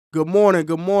Good morning,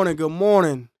 good morning, good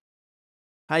morning.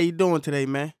 How you doing today,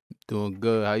 man? Doing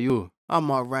good. How you?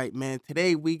 I'm all right, man.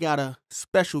 Today we got a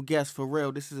special guest for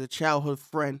real. This is a childhood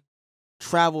friend.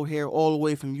 Traveled here all the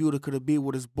way from Utica to be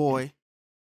with his boy,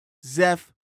 Zeff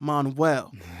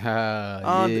Manuel.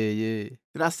 Ah, Did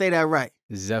yeah. I say that right?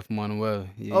 Zeff Manuel.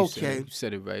 Yeah, Okay. you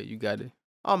said it right. You got it.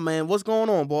 Oh man, what's going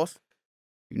on, boss?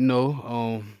 You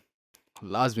know,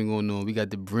 lots been going on. We got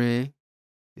the brand.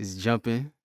 It's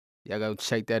jumping. Y'all gotta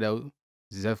check that out.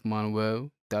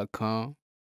 ZeffManuel.com.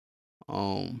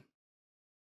 Um,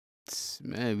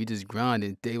 man, we just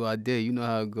grinding day by day. You know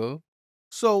how it go.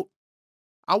 So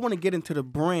I want to get into the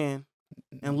brand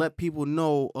and let people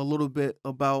know a little bit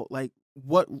about like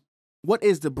what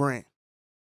is the brand?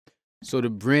 So the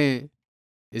brand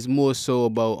is more so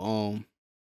about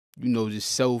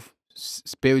just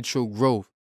spiritual growth,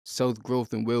 self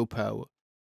growth and willpower.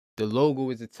 The logo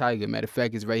is a tiger. Matter of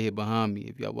fact, it's right here behind me.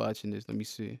 If y'all watching this, let me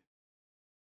see.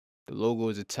 The logo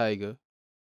is a tiger.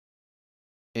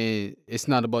 And it's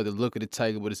not about the look of the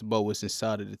tiger, but it's about what's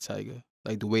inside of the tiger.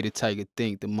 Like the way the tiger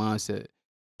think, the mindset,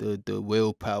 the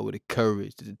willpower, the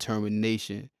courage, the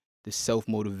determination, the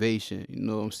self-motivation. You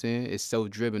know what I'm saying? It's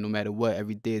self-driven no matter what.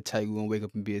 Every day a tiger gonna wake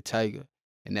up and be a tiger.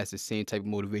 And that's the same type of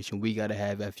motivation we gotta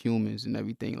have as humans and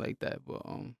everything like that. But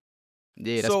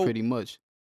yeah, that's So pretty much.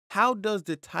 how does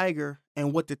the tiger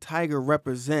and what the tiger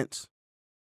represents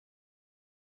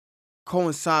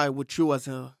coincide with you as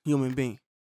a human being?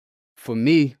 For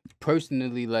me,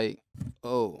 personally,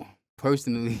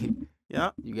 personally,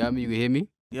 Yeah, you got me, you can hear me?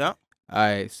 yeah.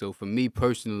 Alright, so for me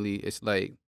personally, it's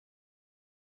like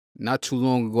not too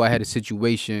long ago I had a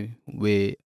situation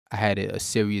where I had a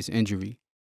serious injury,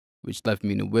 which left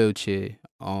me in a wheelchair.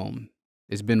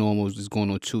 It's going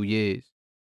on 2 years.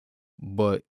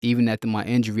 But even after my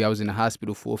injury, I was in the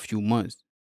hospital for a few months.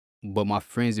 But my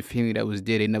friends and family that was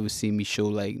there, they never seen me show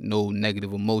like no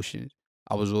negative emotions.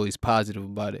 I was always positive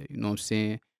about it. You know what I'm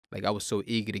saying? Like I was so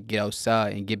eager to get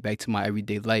outside and get back to my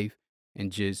everyday life and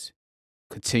just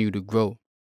continue to grow.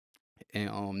 And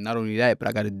not only that, but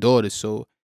I got a daughter, so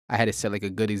I had to set like a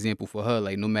good example for her.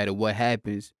 Like no matter what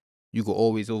happens, you can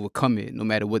always overcome it, no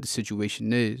matter what the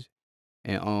situation is.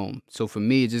 And so for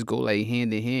me, it just go like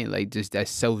hand in hand, like just that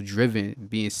self-driven,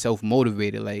 being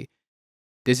self-motivated. Like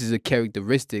this is a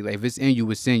characteristic. Like if it's in you,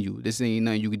 it's in you. This ain't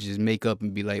nothing you could just make up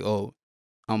and be like, oh,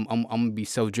 I'm gonna be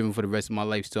self-driven for the rest of my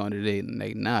life starting today.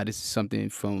 Like nah, this is something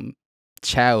from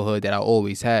childhood that I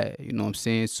always had. You know what I'm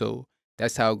saying? So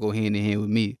that's how it go hand in hand with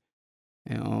me.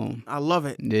 And I love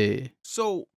it. yeah,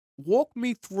 So, walk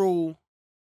me through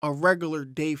a regular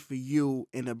day for you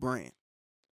in a brand.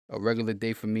 a regular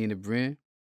day for me in the brand.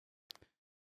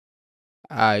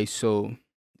 Alright, so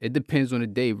it depends on the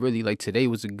day, really. Like today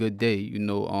was a good day,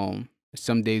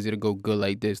 some days it'll go good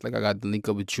like this. Like I got the link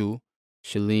up with you,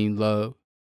 Shalene Love.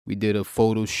 We did a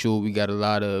photo shoot. We got a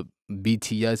lot of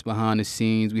BTS behind the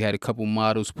scenes. We had a couple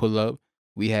models pull up.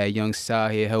 We had Young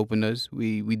Sai here helping us.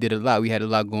 We did a lot. We had a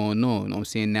lot going on. You know what I'm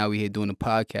saying? Now we here doing a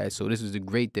podcast. So this was a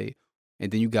great day.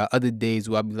 And then you got other days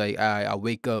where I'll be like, all right, I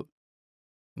wake up.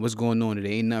 What's going on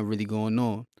today? Ain't nothing really going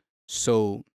on.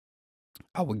 So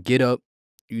I would get up,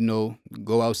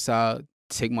 go outside,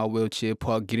 take my wheelchair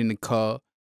park, get in the car,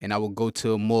 and I would go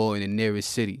to a mall in the nearest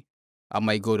city. I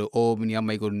might go to Albany, I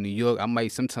might go to New York,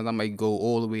 sometimes I might go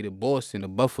all the way to Boston or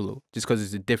Buffalo, just because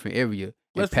it's a different area, and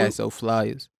Let's re- pass out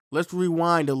flyers. let's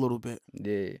rewind a little bit.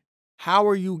 Yeah. How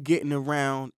are you getting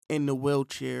around in the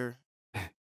wheelchair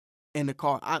in the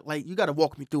car? You got to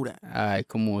walk me through that. All right,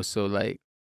 come on. So like,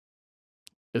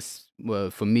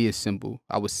 for me it's simple.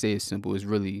 I would say it's simple. It's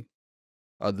really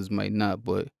others might not,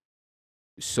 but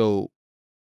so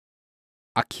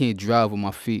I can't drive with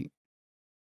my feet.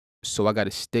 So I got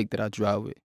a stick that I drive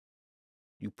with.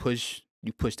 You push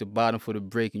the bottom for the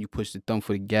brake and you push the thumb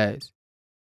for the gas.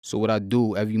 So what I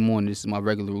do every morning, this is my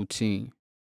regular routine.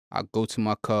 I go to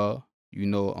my car,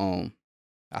 I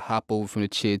hop over from the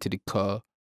chair to the car.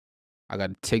 I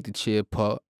gotta take the chair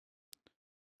apart.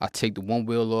 I take the one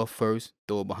wheel off first,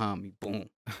 throw it behind me, boom.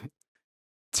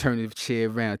 Turn the chair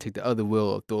around, take the other wheel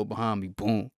off, throw it behind me,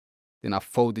 boom. Then I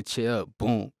fold the chair up,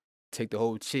 boom. Take the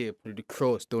whole chair, put it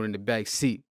across, throw it in the back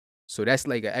seat. So that's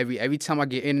like every time I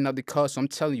get in and out the car. So I'm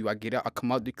telling you, I get out, I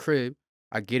come out the crib,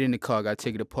 I get in the car, I gotta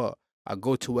take it apart. I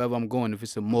go to wherever I'm going, if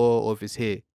it's a mall or if it's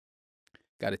here.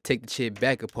 Gotta take the chair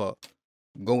back apart.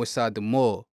 Go inside the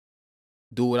mall,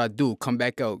 do what I do, come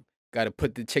back out. Gotta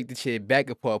take the chair back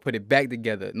apart, put it back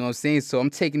together. You know what I'm saying? So I'm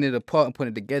taking it apart and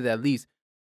putting it together at least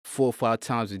 4 or 5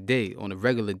 times a day on a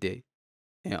regular day.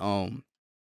 And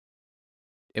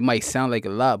it might sound like a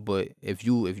lot, but if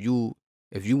you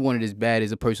want it as bad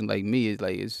as a person like me,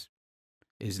 it's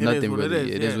It's It is nothing what it really.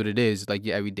 is. It is Yeah, what it is. It's like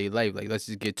your everyday life. Like let's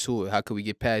just get to it. How could we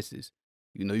get past this?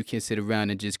 You know, you can't sit around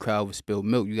and just cry over spilled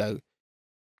milk. You gotta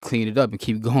clean it up and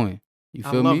keep going. You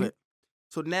I feel love me? it.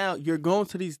 So now you're going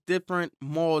to these different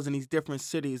malls in these different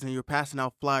cities, and you're passing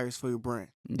out flyers for your brand.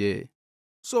 Yeah,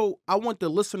 So I want the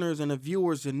listeners and the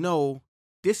viewers to know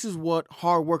this is what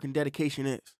hard work and dedication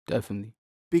is. definitely.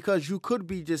 Because you could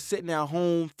be just sitting at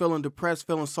home, feeling depressed,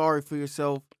 feeling sorry for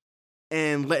yourself,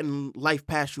 and letting life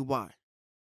pass you by.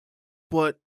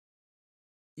 But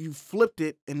you flipped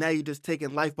it, and now you're just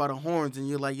taking life by the horns, and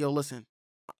you're like, yo, listen,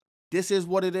 this is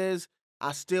what it is.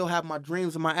 I still have my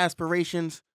dreams and my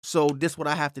aspirations, so this is what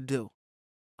I have to do.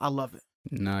 I love it.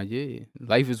 Nah, yeah.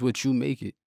 Life is what you make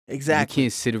it. You Exactly.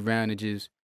 can't sit around and just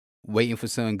waiting for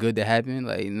something good to happen.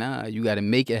 Like, nah, you gotta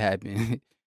make it happen.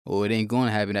 Or it ain't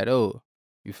gonna happen at all.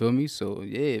 You feel me? So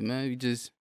yeah, man, we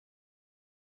just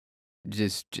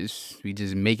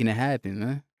making it happen,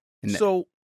 man. And that, So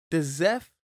the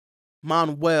Zeff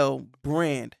Manuel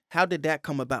brand, how did that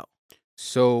come about?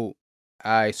 so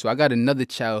I got another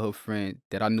childhood friend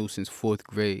that I knew since 4th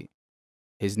grade.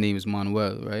 His name is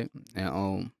Manuel, right?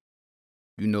 And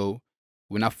you know,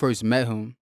 when I first met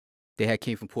him, they had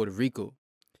came from Puerto Rico.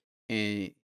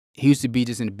 And he used to be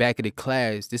just in the back of the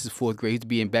class. This is 4th grade. He used to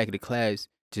be in back of the class,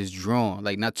 just drawing,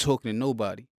 like not talking to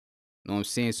nobody. You know what I'm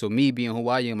saying? So me being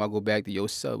Hawaiian, I go back to, yo,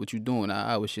 what's up? What you doing?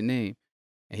 What's your name?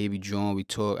 And he be drawing, we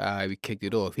talk, we kicked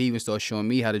it off. He even started showing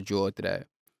me how to draw after that.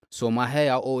 So in my head,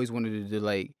 I always wanted to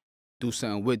like do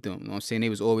something with them. You know what I'm saying? They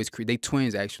was always they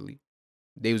twins actually.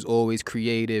 They was always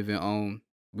creative and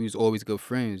we was always good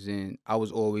friends. And I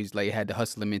was always like had the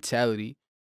hustler mentality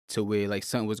to where like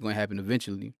something was gonna happen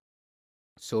eventually.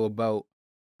 So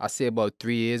I say about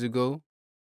 3 years ago,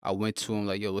 I went to him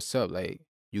like, yo, what's up? Like,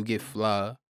 you get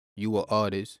fly, you a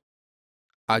artist,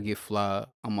 I get fly,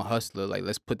 I'm a hustler. Like,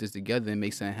 let's put this together and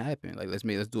make something happen. Like, let's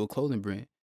do a clothing brand.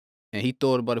 And he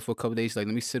thought about it for a couple days. Like,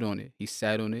 let me sit on it. He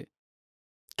sat on it,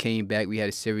 came back. We had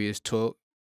a serious talk,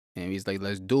 and he's like,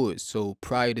 let's do it. So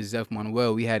prior to Zeff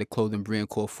Manuel, we had a clothing brand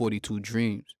called 42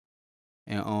 Dreams,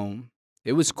 and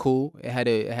it was cool. It had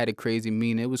a crazy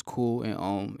meaning. It was cool,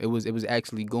 and it was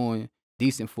actually going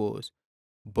decent for us.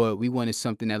 But we wanted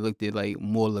something that looked at like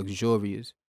more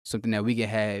luxurious, something that we could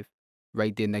have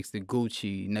right there next to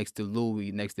Gucci, next to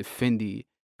Louis, next to Fendi,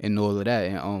 and all of that.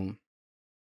 And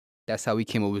that's how we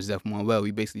came up with Zeff Manuel.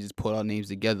 We basically just put our names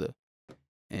together,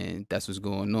 and that's what's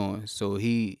going on. So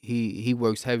he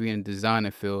works heavy in the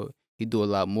designer field. He do a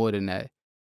lot more than that,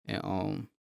 and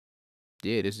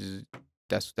yeah,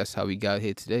 that's how we got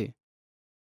here today.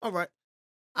 All right.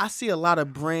 I see a lot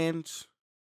of brands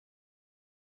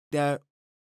that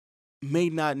may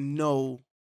not know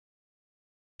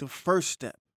the first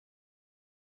step,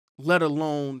 let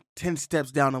alone 10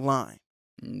 steps down the line.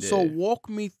 So Yeah. walk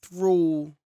me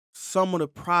through some of the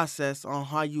process on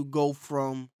how you go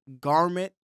from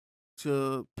garment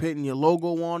to putting your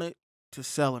logo on it to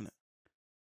selling it.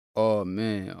 Oh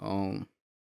man.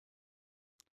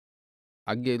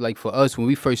 I get like for us when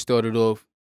we first started off,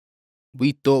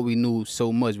 we thought we knew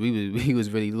so much. We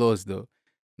was really lost though.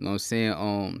 You know what I'm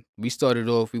saying? We started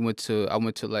off, we went to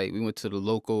the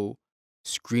local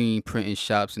screen printing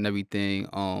shops and everything.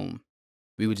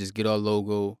 We would just get our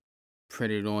logo,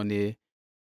 print it on there.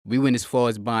 We went as far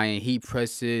as buying heat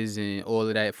presses and all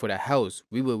of that for the house.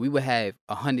 We would have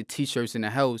 100 t-shirts in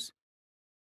the house,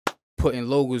 putting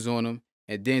logos on them,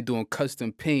 and then doing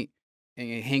custom paint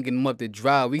and hanging them up to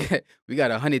dry. We got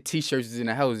 100 t-shirts in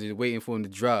the house just waiting for them to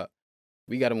dry.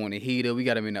 We got them on the heater. We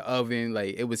got them in the oven.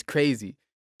 Like it was crazy.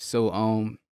 So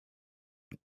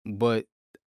but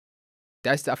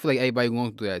I feel like everybody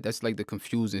going through that. That's like the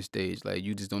confusing stage. Like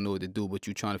you just don't know what to do, but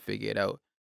you trying to figure it out.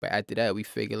 But after that, we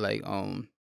figure like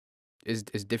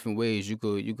it's different ways. You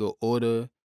could order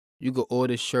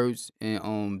shirts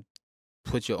and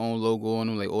put your own logo on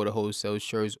them, like order wholesale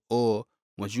shirts. Or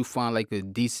once you find like a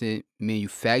decent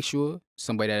manufacturer,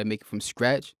 somebody that'll make it from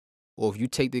scratch, or if you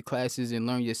take the classes and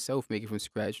learn yourself, make it from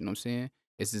scratch, you know what I'm saying?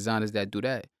 It's designers that do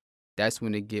that. That's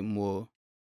when they get more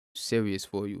serious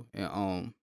for you.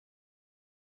 And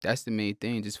that's the main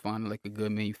thing, just finding like a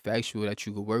good manufacturer that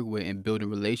you could work with and building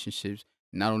relationships,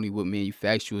 not only with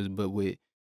manufacturers, but with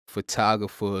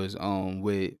photographers,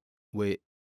 with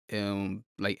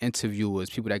like interviewers,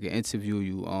 people that can interview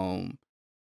you,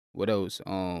 what else?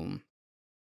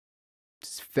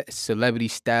 Celebrity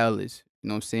stylists, you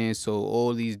know what I'm saying? So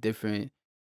all these different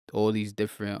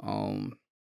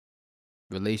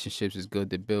relationships is good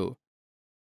to build.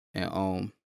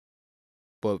 And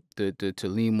but to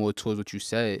lean more towards what you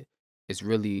said, it's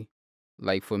really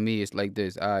like for me, it's like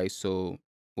this. All right, so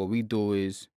what we do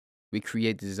is we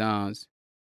create designs,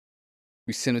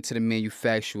 We send it to the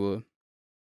manufacturer.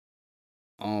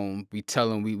 We tell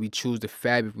them we choose the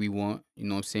fabric we want. You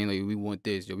know what I'm saying? Like we want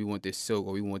this, yo, we want this silk,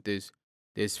 or we want this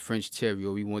French terry,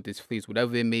 or we want this fleece,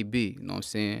 whatever it may be. You know what I'm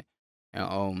saying?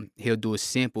 And he'll do a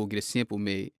sample, get a sample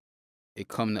made. It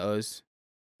come to us.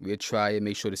 We'll try it,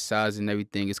 make sure the size and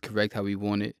everything is correct how we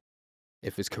want it.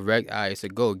 If it's correct, all right, it's a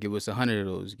go. Give us 100 of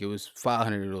those. Give us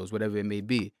 500 of those, whatever it may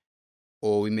be.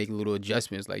 Or we make little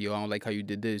adjustments like, yo, I don't like how you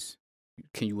did this.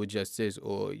 Can you adjust this?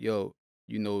 Or, yo,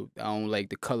 you know, I don't like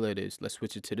the color of this. Let's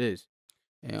switch it to this.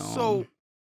 And, So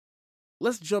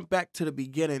let's jump back to the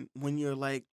beginning when you're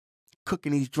like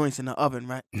cooking these joints in the oven,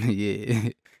 right? yeah.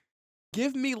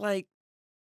 Give me like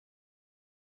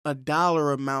a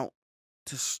dollar amount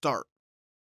to start.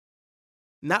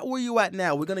 Not where you at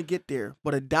now. We're gonna get there,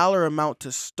 but a dollar amount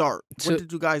to start. What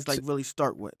did you guys like really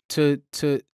start with? To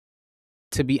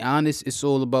be honest, it's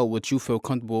all about what you feel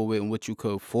comfortable with and what you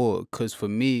could afford. Cause for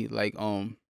me, like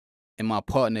and my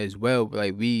partner as well,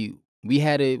 like we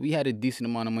had a decent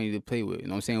amount of money to play with. You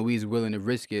know what I'm saying? We was willing to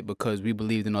risk it because we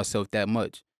believed in ourselves that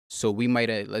much. So we might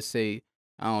have, let's say,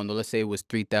 I don't know, let's say it was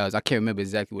 3,000. I can't remember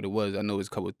exactly what it was. I know it was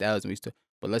a couple thousand.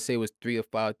 But let's say it was 3,000 or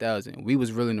 5,000. We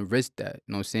was willing to risk that.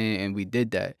 You know what I'm saying? And we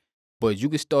did that. But you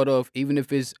could start off, even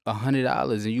if it's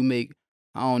 $100 and you make,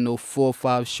 I don't know, 4 or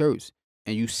 5 shirts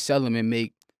and you sell them and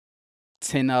make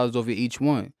 $10 over each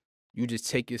one. You just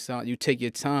take your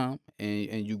time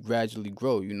and you gradually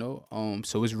grow, you know?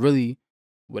 So it's really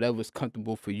whatever's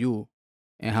comfortable for you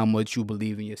and how much you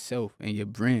believe in yourself and your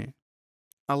brand.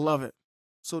 I love it.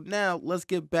 So now let's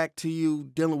get back to you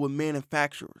dealing with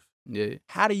manufacturers. Yeah.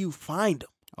 How do you find them?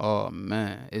 Oh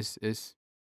man, it's you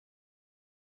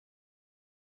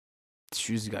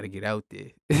just gotta get out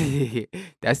there.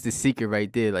 That's the secret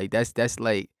right there. Like that's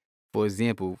like, for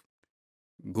example,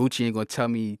 Gucci ain't gonna tell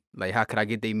me like how could I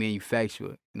get they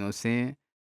manufacturer. You know what I'm saying?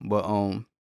 But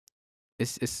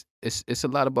it's a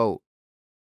lot about,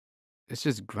 it's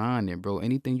just grinding, bro.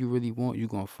 Anything you really want, you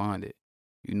gonna find it.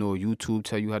 You know, YouTube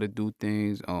tell you how to do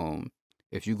things.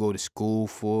 If you go to school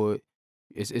for it,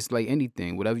 it's like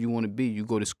anything. Whatever you want to be, you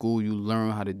go to school, you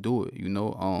learn how to do it. You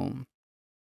know,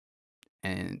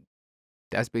 and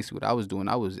that's basically what I was doing.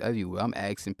 I was everywhere. I'm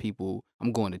asking people.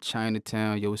 I'm going to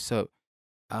Chinatown. Yo, what's up?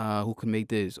 Who can make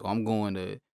this? Or I'm going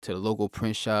to the local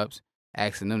print shops,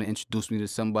 asking them to introduce me to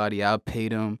somebody. I'll pay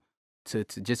them to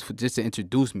just to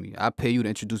introduce me. I'll pay you to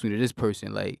introduce me to this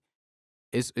person. Like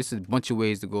it's a bunch of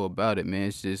ways to go about it, man.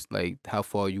 It's just like how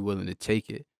far you willing to take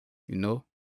it, you know?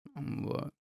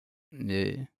 But,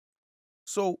 yeah.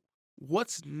 So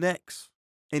what's next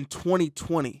in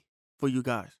 2020 for you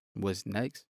guys? What's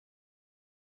next?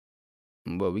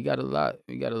 But we got a lot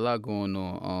going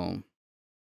on.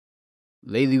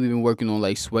 Lately we've been working on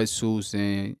like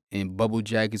sweatsuits and bubble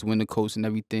jackets, winter coats and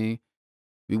everything.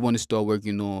 We want to start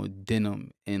working on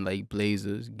denim and like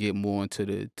blazers, get more into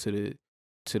the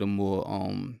more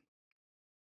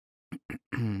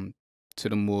to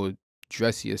the more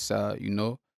dressier side, you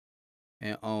know?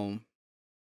 And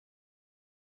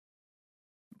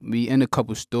we in a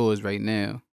couple stores right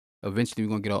now. Eventually we're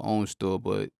gonna get our own store,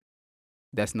 but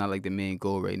that's not like the main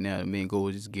goal right now. The main goal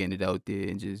is just getting it out there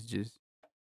and just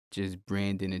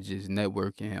branding and just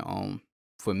networking.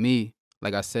 For me,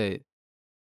 like I said,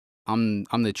 I'm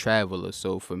the traveler,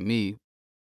 so for me,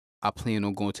 I plan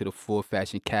on going to the 4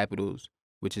 fashion capitals,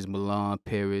 which is Milan,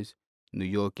 Paris, New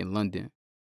York, and London.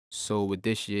 So with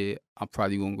this year, I'm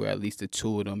probably gonna go at least to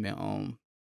 2 of them and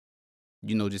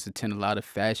you know, just attend a lot of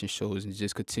fashion shows and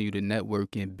just continue to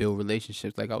network and build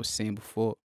relationships like I was saying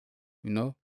before, you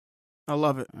know? I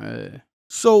love it.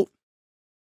 So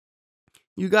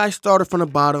you guys started from the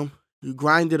bottom, you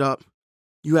grind it up,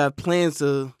 you have plans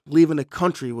of leaving the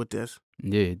country with this.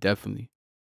 Yeah, definitely.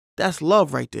 That's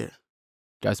love right there.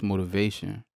 That's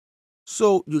motivation.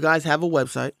 So you guys have a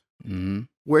website. Mm-hmm.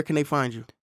 Where can they find you?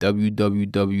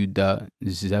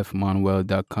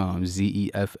 www.zeffmanuel.com.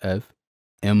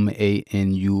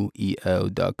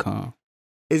 ZEFFMANUEL.com.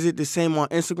 Is it the same on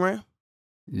Instagram?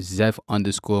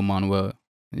 Zeff_Manuel.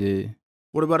 Yeah.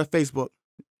 What about a Facebook?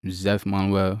 Zeff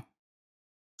Manuel.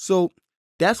 So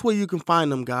that's where you can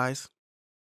find them, guys.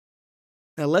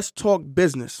 Now let's talk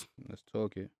business. Let's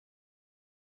talk it.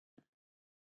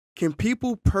 Can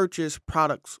people purchase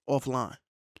products offline?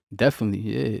 Definitely,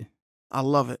 yeah. I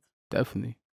love it.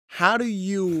 Definitely. How do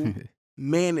you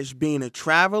manage being a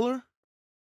traveler,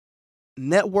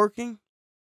 networking,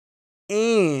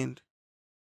 and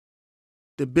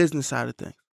the business side of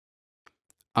things?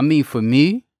 I mean, for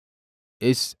me,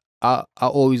 it's I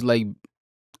always liked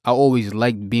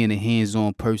being a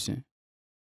hands-on person.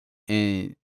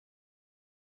 And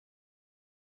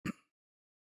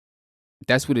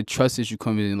that's where the trust issue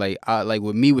comes in. Like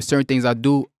with me, with certain things I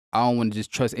do, I don't want to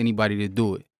just trust anybody to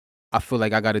do it. I feel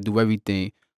like I got to do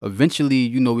everything. Eventually,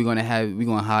 you know, we're gonna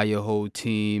hire a whole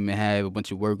team and have a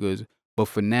bunch of workers. But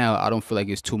for now, I don't feel like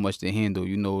it's too much to handle.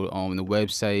 You know, the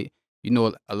website, you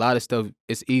know, a lot of stuff.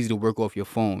 It's easy to work off your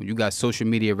phone. You got social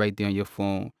media right there on your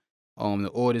phone. The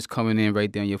orders coming in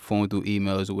right there on your phone through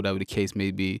emails or whatever the case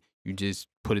may be. You just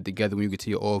put it together when you get to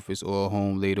your office or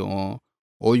home later on.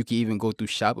 Or you can even go through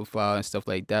Shopify and stuff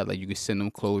like that. Like you can send them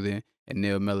clothing and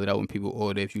they'll mail it out when people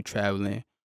order if you're traveling.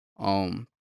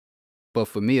 But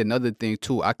for me, another thing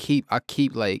too, I keep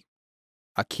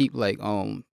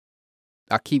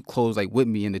clothes like with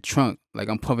me in the trunk. Like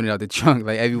I'm pumping it out the trunk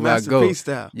like everywhere Master I go. P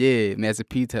style. Yeah, Master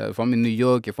P style. If I'm in New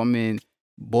York, if I'm in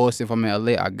Boston, if I'm in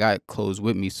LA, I got clothes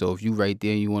with me. So if you right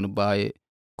there and you want to buy it,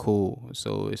 cool.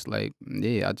 So it's like,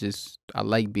 yeah, I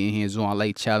like being hands on. I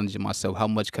like challenging myself. How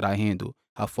much could I handle?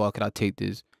 How far could I take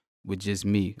this with just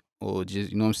me? Or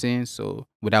just, you know what I'm saying? So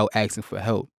without asking for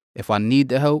help. If I need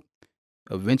the help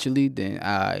eventually, then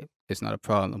it's not a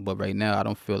problem. But right now I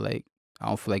don't feel like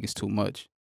it's too much.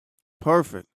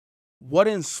 Perfect. What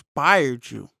inspired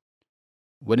you?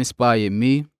 What inspired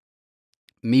me?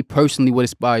 Me personally, what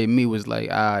inspired me was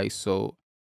like, so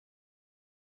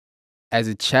as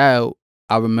a child,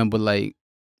 I remember like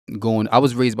I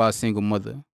was raised by a single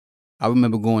mother. I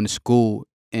remember going to school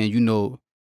and, you know,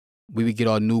 we would get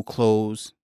our new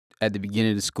clothes at the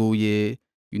beginning of the school year.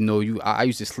 You know, I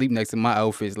used to sleep next to my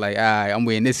outfits like, I'm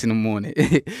wearing this in the morning.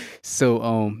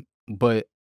 So, but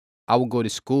I would go to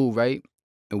school, right?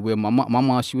 And where my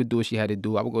mom, she would do what she had to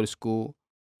do. I would go to school,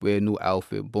 wear a new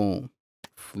outfit, boom,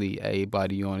 fleet,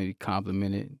 everybody on it,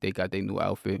 complimented. They got their new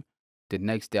outfit. The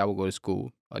next day I would go to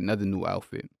school, another new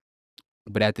outfit.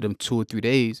 But after them 2 or 3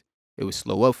 days, it would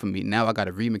slow up for me. Now I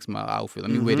gotta remix my outfit.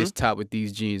 Let me wear this top with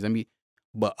these jeans.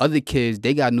 But other kids,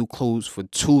 they got new clothes for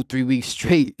 2, 3 weeks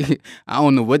straight. I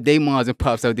don't know what they moms and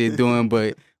pops out there doing,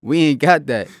 but we ain't got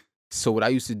that. So what I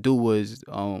used to do was,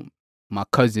 my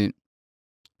cousin,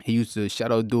 he used to,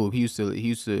 shout out Dube, he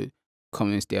used to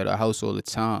come and stay at our house all the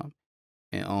time.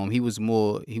 And he was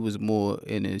more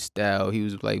in his style. He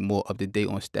was like more up to date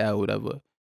on style, whatever.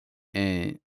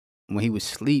 And when he would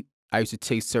sleep, I used to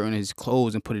take certain of his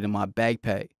clothes and put it in my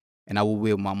backpack. And I would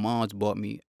wear what my mom's bought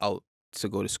me out to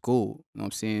go to school. You know what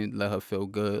I'm saying? Let her feel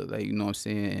good. Like, you know what I'm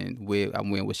saying? And I'm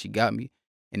wearing what she got me.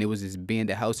 And it was this being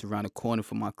the house around the corner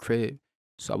from my crib.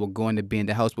 So I would go in to be in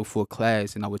the house before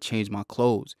class and I would change my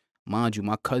clothes. Mind you,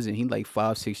 my cousin, he like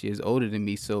 5, 6 years older than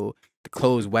me. So the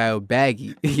clothes wild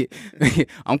baggy.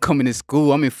 I'm coming to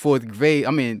school. I'm in 4th grade.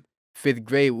 I'm in 5th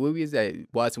grade. Where was that?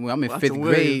 Watson. I'm in 5th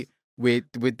grade with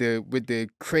the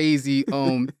crazy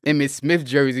Emmitt Smith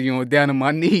jersey on down to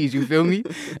my knees. You feel me?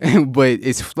 But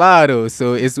it's fly though.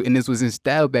 So this was in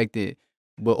style back then.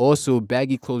 But also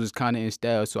baggy clothes is kind of in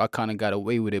style. So I kind of got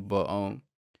away with it. But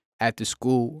after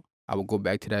school, I would go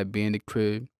back to that band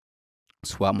crib,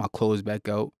 swap my clothes back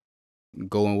out,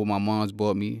 go in what my mom's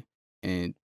bought me,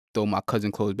 and throw my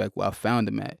cousin clothes back where I found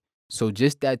them at. So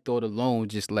just that thought alone,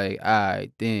 just like, all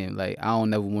right, damn, like I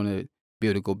don't ever want to be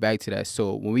able to go back to that.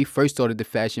 So when we first started the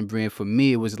fashion brand, for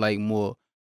me, it was like more,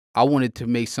 I wanted to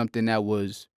make something that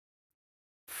was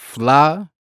fly,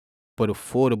 but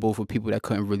affordable for people that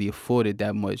couldn't really afford it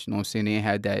that much. You know what I'm saying? They ain't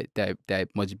had that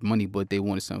much money, but they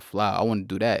wanted something fly. I wanted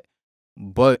to do that.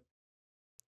 But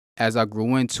as I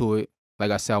grew into it,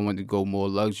 like I said, I wanted to go more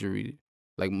luxury,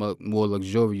 like more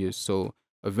luxurious. So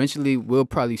eventually, we'll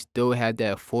probably still have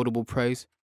that affordable price,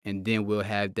 and then we'll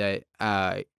have that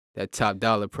top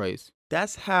dollar price.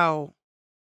 That's how,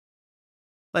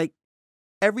 like,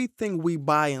 everything we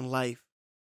buy in life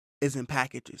is in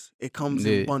packages. It comes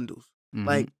in bundles.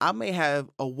 Like, I may have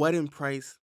a wedding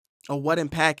package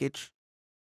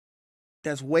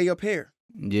that's way up here.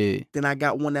 Yeah. Then I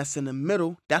got one that's in the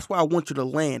middle. That's where I want you to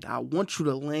land. I want you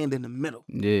to land in the middle.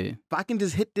 Yeah. If I can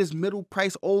just hit this middle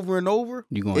price over and over,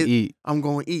 you're going to eat. I'm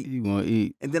going to eat. You're going to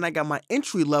eat. And then I got my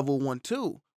entry level one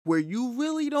too, where you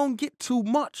really don't get too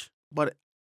much, but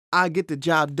I get the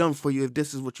job done for you if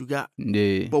this is what you got.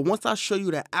 Yeah. But once I show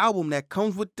you the album that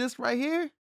comes with this right here,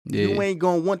 you ain't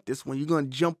going to want this one. You're going to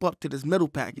jump up to this middle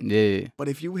package. Yeah. But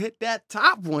if you hit that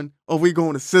top one, we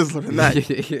going to Sizzler tonight.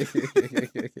 If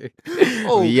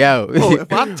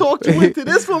I talk you into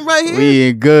this one right here, we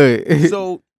ain't good.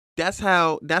 So that's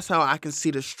how I can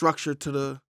see the structure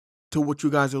to what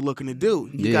you guys are looking to do.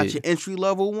 You got your entry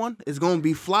level one. It's going to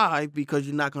be fly because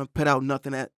you're not going to put out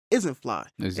nothing that isn't fly.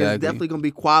 Exactly. It's definitely going to be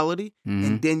quality.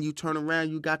 And then you turn around,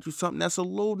 you got you something that's a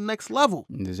little next level.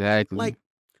 Exactly.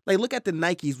 Like look at the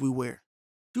Nikes we wear.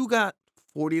 You got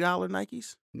 $40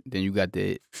 Nikes. Then you got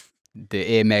the the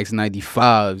Air Max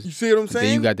 95s. You see what I'm saying?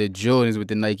 Then you got the Jordans with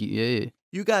the Nike. Yeah.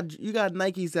 You got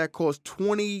Nikes that cost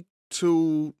 $20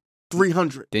 to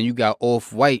 $300. Then you got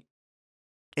Off-White.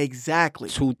 Exactly.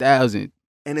 2000.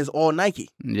 And it's all Nike.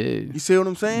 Yeah. You see what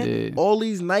I'm saying? Yeah. All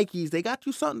these Nikes, they got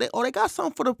you something. They got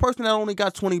something for the person that only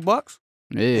got $20.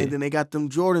 Yeah. And then they got them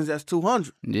Jordans that's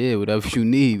 $200. Yeah, whatever you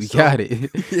need, we got it.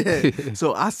 Yeah.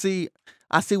 So I see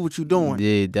what you're doing.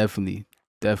 Yeah, definitely.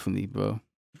 Definitely, bro.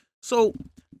 So,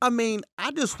 I mean,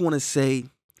 I just want to say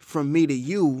from me to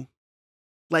you,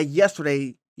 like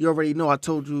yesterday, you already know I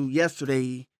told you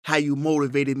yesterday how you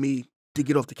motivated me to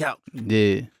get off the couch.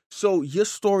 Yeah. So your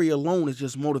story alone is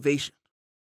just motivation.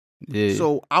 Yeah.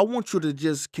 So I want you to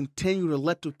just continue to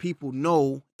let the people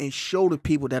know and show the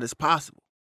people that it's possible.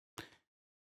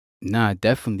 Nah,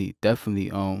 definitely.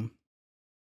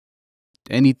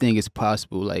 Anything is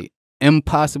possible. Like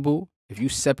impossible, if you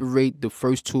separate the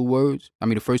first two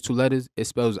letters, it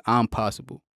spells I'm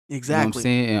possible. Exactly. You know what I'm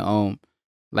saying? And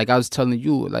like I was telling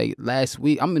you, like last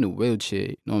week, I'm in a wheelchair.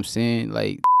 You know what I'm saying?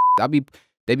 Like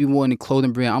they be wanting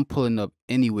clothing brand. I'm pulling up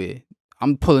anywhere.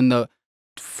 I'm pulling up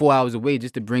 4 hours away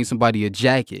just to bring somebody a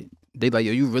jacket. They like,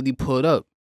 yo, you really pulled up,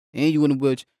 and you in a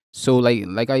wheelchair. So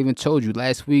like I even told you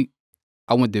last week,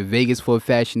 I went to Vegas for a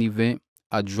fashion event.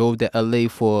 I drove to LA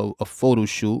for a photo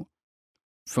shoot.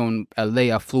 From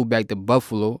LA, I flew back to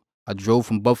Buffalo. I drove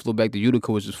from Buffalo back to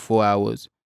Utica, which was 4 hours.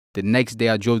 The next day,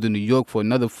 I drove to New York for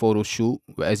another photo shoot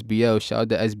with SBL. Shout out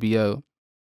to SBL.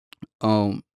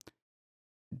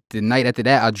 The night after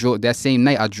that, that same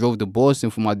night, I drove to Boston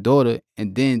for my daughter.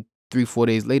 And then 3-4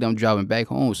 days later, I'm driving back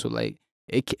home. So, like,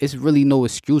 it's really no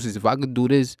excuses. If I could do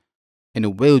this in a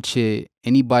wheelchair,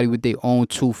 anybody with their own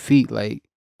 2 feet, like,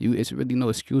 it's really no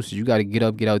excuses. You got to get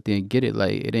up, get out there and get it.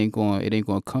 Like, it ain't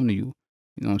gonna come to you.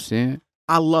 You know what I'm saying?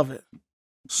 I love it.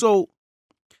 So,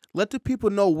 let the people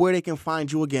know where they can find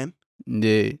you again.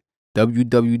 Yeah.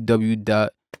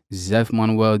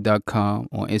 www.zeffmanuel.com.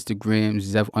 On Instagram,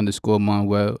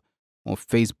 Zeff_Manuel. On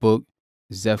Facebook,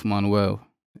 Zeff Manuel.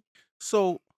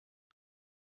 So,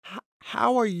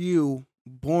 how are you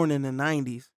born in the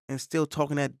 90s and still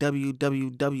talking that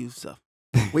www stuff?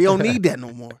 We don't need that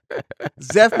no more.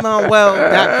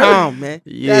 ZeffManuel.com, man.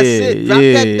 Yeah, that's it. Drop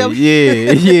that W.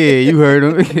 yeah, you heard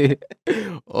him.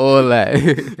 All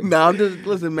that. Nah, I'm just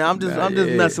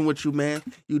messing with you, man.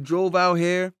 You drove out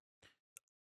here.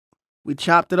 We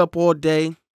chopped it up all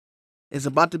day. It's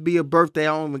about to be a birthday.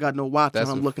 I don't even got no watch.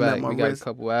 I'm looking at my wrist. We got a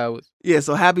couple hours. Yeah,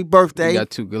 so happy birthday. We got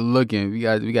too good looking. We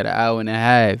got an hour and a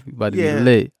half. We about to be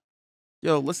lit.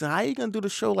 Yo, listen, how you gonna do the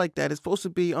show like that? It's supposed to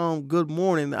be good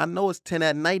morning. I know it's 10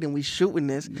 at night and we shooting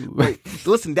this. But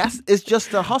listen, it's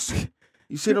just a hustle.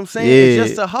 You see what I'm saying? Yeah. It's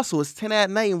just a hustle. It's 10 at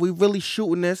night and we really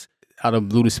shooting this. I done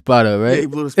blew the spot up, right? Yeah, you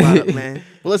blew the spot up, man.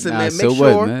 But listen,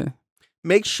 man,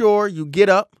 make sure you get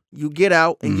up, you get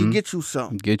out, and you get you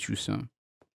some. Get you some.